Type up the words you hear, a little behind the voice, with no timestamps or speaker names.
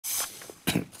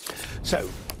So,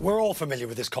 we're all familiar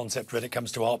with this concept when it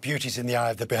comes to art. Beauty's in the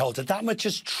eye of the beholder. That much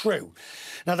is true.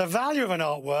 Now, the value of an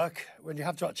artwork, when you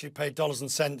have to actually pay dollars and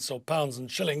cents or pounds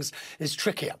and shillings, is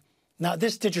trickier. Now,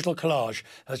 this digital collage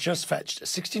has just fetched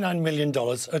 $69 million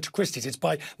at Christie's. It's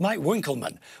by Mike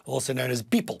Winkelmann, also known as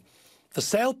Beeple. The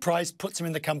sale price puts him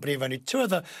in the company of only two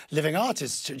other living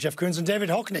artists, Jeff Koons and David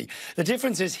Hockney. The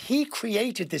difference is he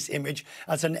created this image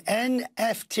as an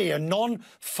NFT, a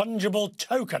non-fungible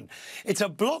token. It's a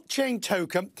blockchain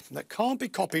token that can't be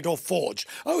copied or forged.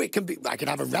 Oh, it can be, I can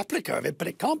have a replica of it, but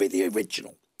it can't be the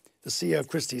original. The CEO of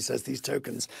Christie's says these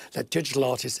tokens let digital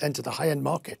artists enter the high-end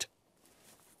market.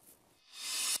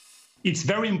 It's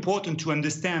very important to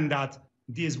understand that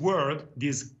this world,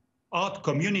 this art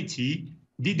community,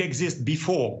 did exist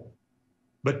before.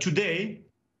 But today,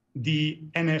 the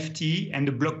NFT and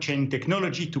the blockchain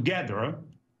technology together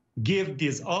give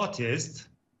these artists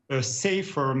a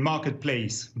safer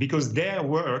marketplace because their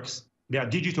works, their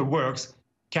digital works,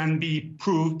 can be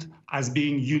proved as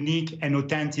being unique and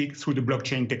authentic through the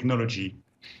blockchain technology.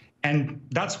 And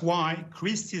that's why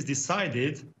Christie's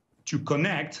decided to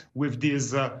connect with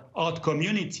this art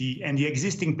community and the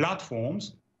existing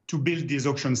platforms to build this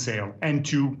auction sale and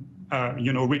to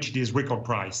reach this record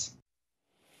price.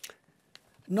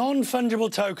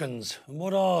 Non-fungible tokens,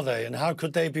 what are they and how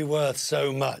could they be worth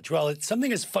so much? Well, if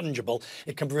something is fungible,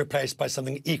 it can be replaced by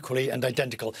something equally and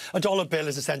identical. A dollar bill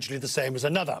is essentially the same as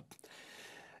another.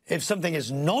 If something is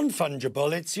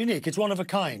non-fungible, it's unique, it's one of a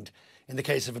kind. In the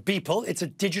case of a Beeple, it's a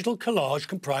digital collage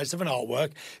comprised of an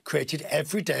artwork created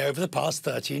every day over the past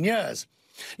 13 years.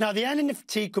 Now, the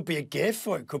NFT could be a GIF,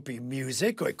 or it could be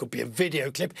music, or it could be a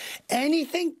video clip.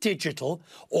 Anything digital,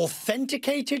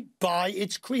 authenticated by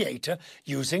its creator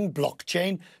using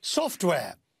blockchain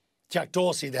software. Jack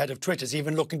Dorsey, the head of Twitter, is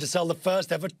even looking to sell the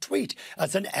first ever tweet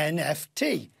as an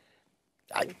NFT.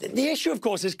 The issue, of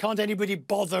course, is can't anybody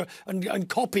bother and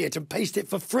copy it and paste it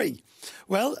for free?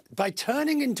 Well, by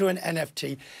turning into an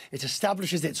NFT, it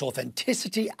establishes its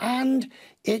authenticity and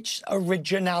its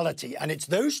originality. And it's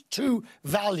those two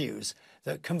values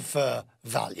that confer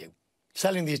value.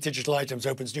 Selling these digital items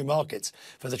opens new markets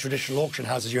for the traditional auction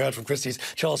houses. You heard from Christie's.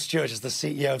 Charles Stewart is the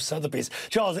CEO of Sotheby's.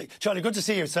 Charlie, good to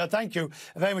see you, sir. Thank you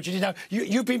very much indeed. Now,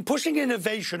 you've been pushing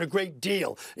innovation a great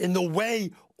deal in the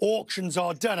way auctions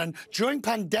are done. And during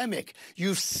pandemic,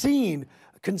 you've seen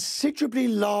considerably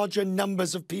larger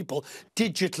numbers of people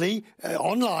digitally,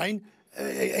 online,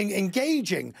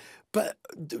 engaging. But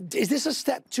is this a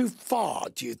step too far,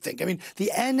 do you think? I mean, the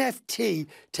NFT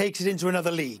takes it into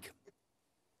another league.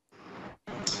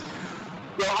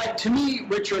 Well, to me,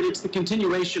 Richard, it's the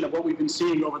continuation of what we've been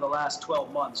seeing over the last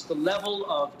 12 months. The level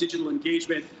of digital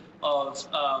engagement of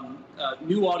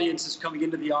new audiences coming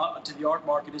into the art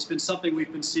market has been something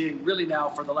we've been seeing really now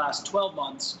for the last 12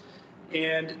 months.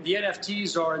 And the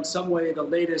NFTs are in some way the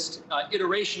latest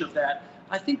iteration of that.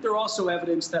 I think they're also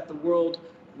evidence that the world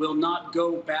will not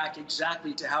go back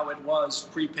exactly to how it was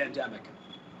pre-pandemic.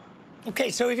 OK,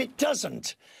 so if it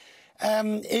doesn't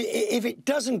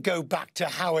go back to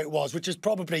how it was, which is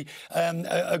probably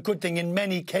a good thing in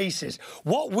many cases,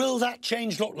 what will that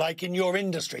change look like in your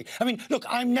industry? I mean, look,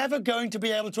 I'm never going to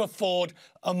be able to afford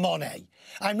a Monet.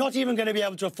 I'm not even going to be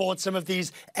able to afford some of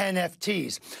these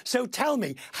NFTs. So tell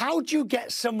me, how do you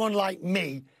get someone like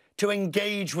me to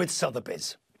engage with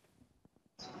Sotheby's?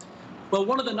 Well,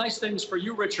 one of the nice things for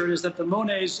you, Richard, is that the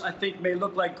Monets, I think, may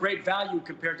look like great value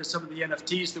compared to some of the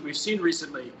NFTs that we've seen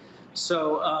recently.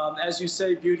 So, as you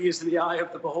say, beauty is in the eye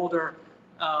of the beholder,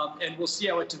 and we'll see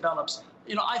how it develops.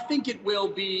 You know, I think it will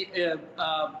be,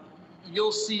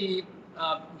 you'll see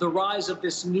the rise of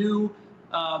this new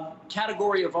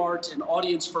category of art and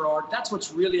audience for art. That's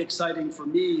what's really exciting for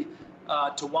me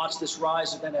to watch this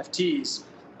rise of NFTs.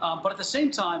 But at the same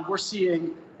time, we're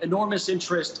seeing enormous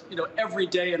interest, every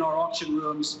day in our auction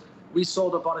rooms. We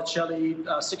sold a Botticelli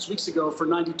 6 weeks ago for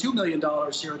 $92 million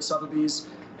here at Sotheby's.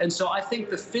 And so I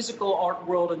think the physical art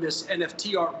world and this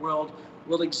NFT art world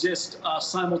will exist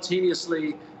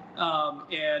simultaneously,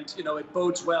 and it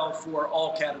bodes well for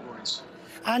all categories.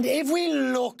 And if we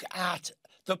look at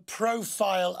the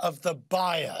profile of the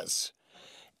buyers,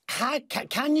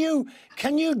 can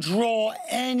you draw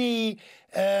any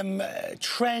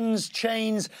trends,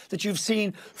 chains that you've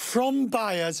seen from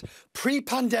buyers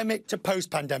pre-pandemic to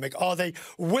post-pandemic? Are they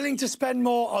willing to spend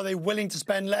more? Are they willing to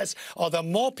spend less? Are there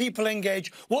more people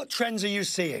engaged? What trends are you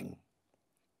seeing?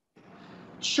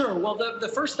 Sure. Well, the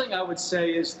first thing I would say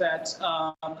is that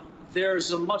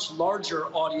there's a much larger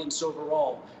audience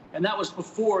overall. And that was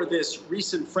before this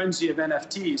recent frenzy of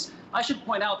NFTs. I should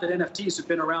point out that NFTs have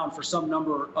been around for some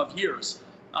number of years.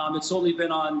 It's only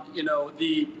been on,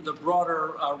 the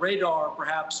broader radar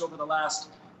perhaps over the last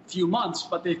few months,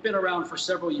 but they've been around for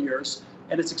several years,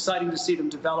 and it's exciting to see them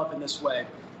develop in this way.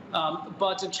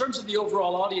 But in terms of the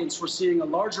overall audience, we're seeing a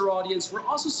larger audience. We're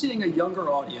also seeing a younger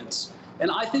audience. And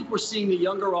I think we're seeing the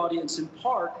younger audience in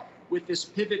part with this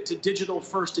pivot to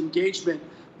digital-first engagement.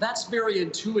 That's very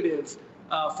intuitive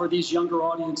for these younger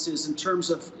audiences in terms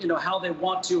of, how they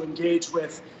want to engage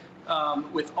with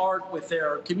art, with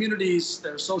their communities,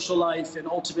 their social life, and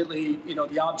ultimately,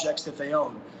 the objects that they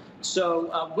own.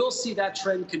 So we'll see that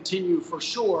trend continue for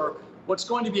sure. What's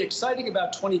going to be exciting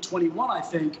about 2021, I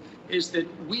think, is that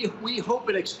we hope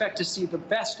and expect to see the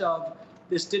best of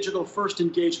this digital-first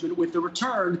engagement with the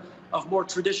return of more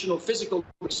traditional physical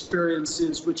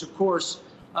experiences, which, of course,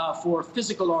 for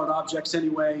physical art objects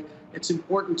anyway, it's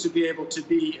important to be able to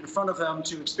be in front of them,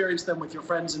 to experience them with your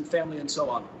friends and family and so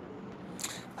on.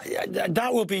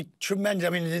 That will be tremendous. I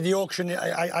mean, the auction,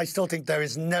 I still think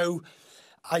there's no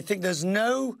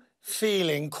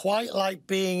feeling quite like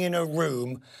being in a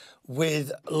room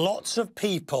with lots of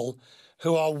people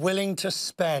who are willing to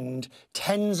spend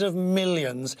tens of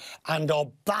millions and are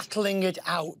battling it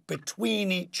out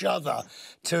between each other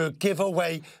to give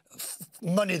away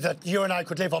money that you and I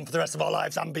could live on for the rest of our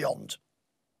lives and beyond.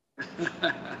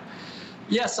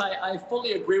 Yes, I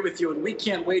fully agree with you, and we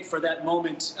can't wait for that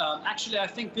moment. Actually, I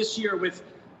think this year, with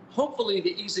hopefully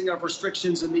the easing of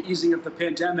restrictions and the easing of the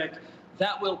pandemic,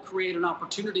 that will create an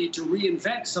opportunity to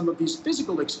reinvent some of these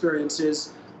physical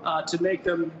experiences to make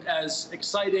them as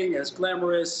exciting, as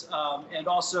glamorous, and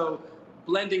also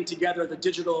blending together the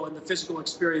digital and the physical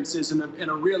experiences in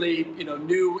a really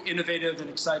new, innovative, and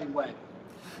exciting way.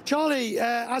 Charlie,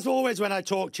 as always when I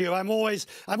talk to you, I'm always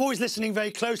listening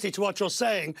very closely to what you're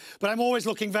saying, but I'm always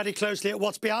looking very closely at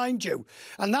what's behind you.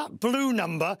 And that blue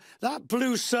number, that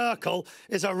blue circle,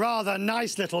 is a rather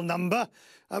nice little number.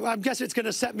 I guess it's going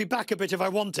to set me back a bit if I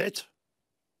want it.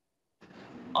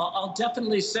 I'll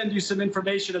definitely send you some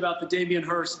information about the Damien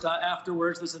Hirst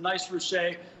afterwards. There's a nice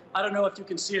ruche. I don't know if you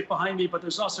can see it behind me, but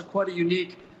there's also quite a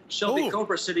unique Shelby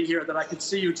Cobra sitting here that I could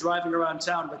see you driving around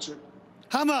town, Richard.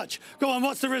 How much? Go on,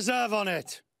 what's the reserve on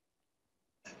it?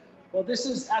 Well, this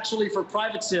is actually for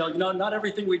private sale. Not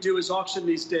everything we do is auction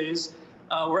these days.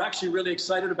 We're actually really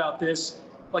excited about this,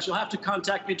 but you'll have to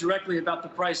contact me directly about the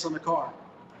price on the car.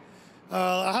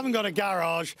 I haven't got a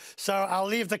garage, so I'll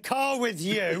leave the car with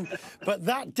you. But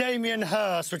that Damien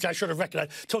Hirst, which I should have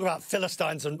recognised, talk about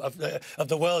Philistines and of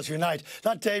the world unite.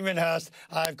 That Damien Hirst,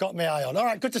 I've got my eye on. All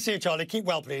right, good to see you, Charlie. Keep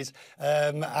well, please.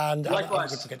 And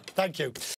likewise. Thank you.